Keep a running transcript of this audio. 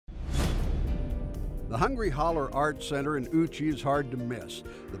The Hungry Holler Art Center in Eucha is hard to miss.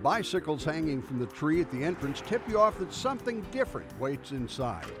 The bicycles hanging from the tree at the entrance tip you off that something different waits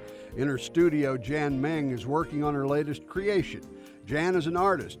inside. In her studio, Jan Meng is working on her latest creation. Jan is an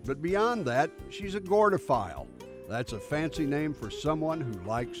artist, but beyond that, she's a gourdaphile. That's a fancy name for someone who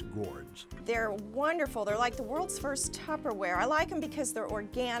likes gourds. They're wonderful. They're like the world's first Tupperware. I like them because they're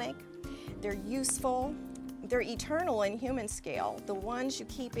organic, they're useful, they're eternal in human scale. The ones you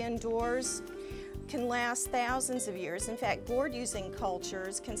keep indoors can last thousands of years. In fact, gourd-using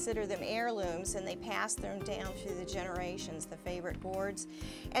cultures consider them heirlooms, and they pass them down through the generations, the favorite gourds.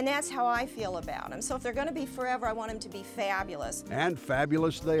 And that's how I feel about them. So if they're going to be forever, I want them to be fabulous. And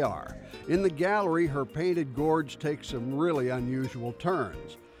fabulous they are. In the gallery, her painted gourds take some really unusual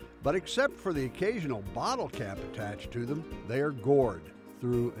turns. But except for the occasional bottle cap attached to them, they are gourd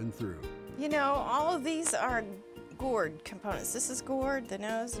through and through. You know, all of these are gourd components. This is gourd, the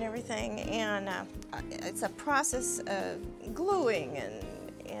nose and everything, and it's a process of gluing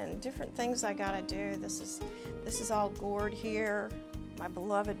and different things I gotta do. This is all gourd here. My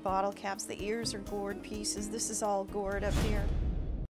beloved bottle caps, the ears are gourd pieces. This is all gourd up here.